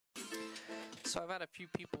So I've had a few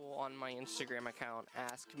people on my Instagram account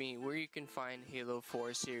ask me where you can find Halo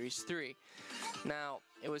 4 Series 3. Now,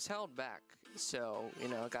 it was held back, so,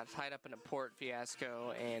 it got tied up in a port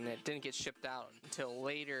fiasco, and it didn't get shipped out until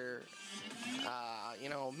later,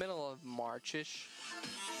 middle of March-ish,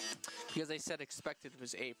 because they said expected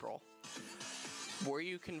was April. Where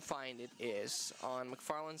you can find it is on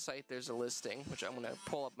McFarlane's site. There's a listing, which I'm going to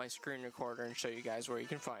pull up my screen recorder and show you guys where you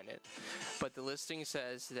can find it. But the listing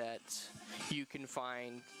says that you can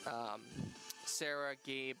find Sarah,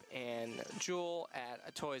 Gabe, and Jewel at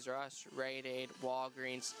a Toys R Us, Rite Aid,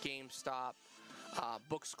 Walgreens, GameStop,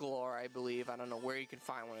 Books Galore, I believe. I don't know where you can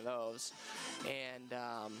find one of those. And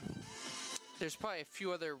there's probably a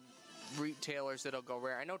few other retailers that'll go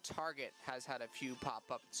rare. I know Target has had a few pop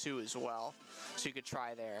up too as well, so you could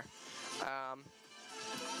try there.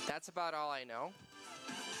 That's about all I know.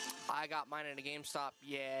 I got mine at a GameStop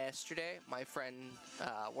yesterday. My friend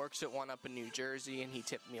works at one up in New Jersey, and he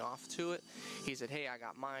tipped me off to it. He said, hey, I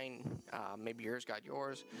got mine, maybe yours got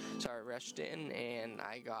yours. So I rushed in and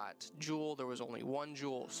I got Jewel. There was only one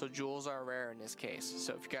Jewel, so Jewels are rare in this case.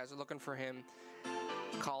 So if you guys are looking for him,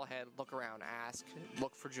 call ahead, look around, ask,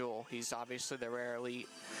 look for Jewel. He's obviously the rare elite.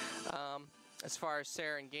 As far as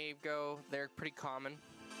Sarah and Gabe go, they're pretty common.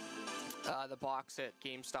 The box at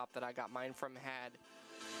GameStop that I got mine from had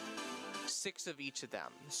 6 of each of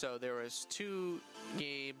them. So there was 2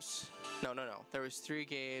 Gabes, no, there was 3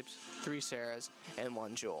 Gabes, 3 Sarahs, and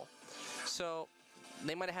 1 Jewel. So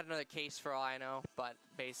they might have had another case for all I know, but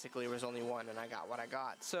basically there was only one, and I got what I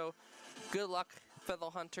got. So good luck, fellow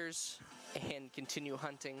hunters, and continue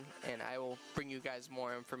hunting, and I will bring you guys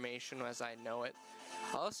more information as I know it.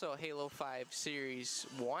 Also, Halo 5 Series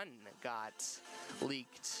 1 got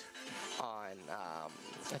leaked on,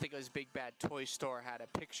 I think it was Big Bad Toy Store had a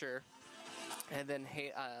picture, and then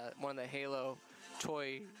one of the Halo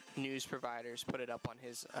toy news providers put it up on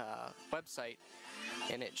his website,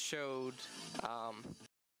 and it showed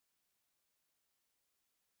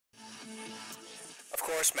of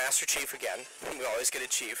course, Master Chief again. We always get a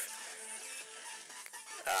Chief.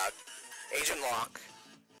 Agent Locke,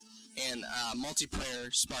 and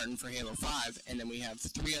multiplayer Spartan for Halo 5, and then we have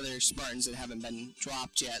 3 other Spartans that haven't been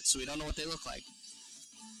dropped yet, so we don't know what they look like.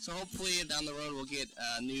 So hopefully down the road we'll get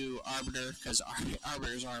a new Arbiter, because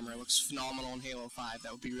Arbiter's armor looks phenomenal in Halo 5.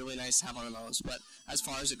 That would be really nice to have one of those. But as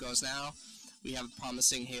far as it goes now, we have a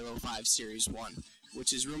promising Halo 5 Series 1,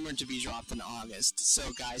 which is rumored to be dropped in August.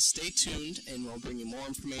 So guys, stay tuned, and we'll bring you more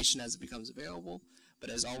information as it becomes available. But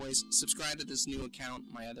as always, subscribe to this new account.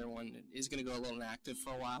 My other one is going to go a little inactive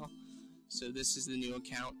for a while. So this is the new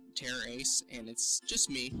account, Terror Ace, and it's just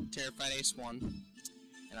me, Terrified Ace 1.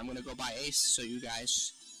 And I'm going to go by Ace, so you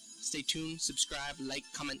guys stay tuned, subscribe, like,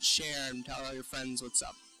 comment, share, and tell all your friends what's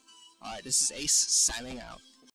up. Alright, this is Ace, signing out.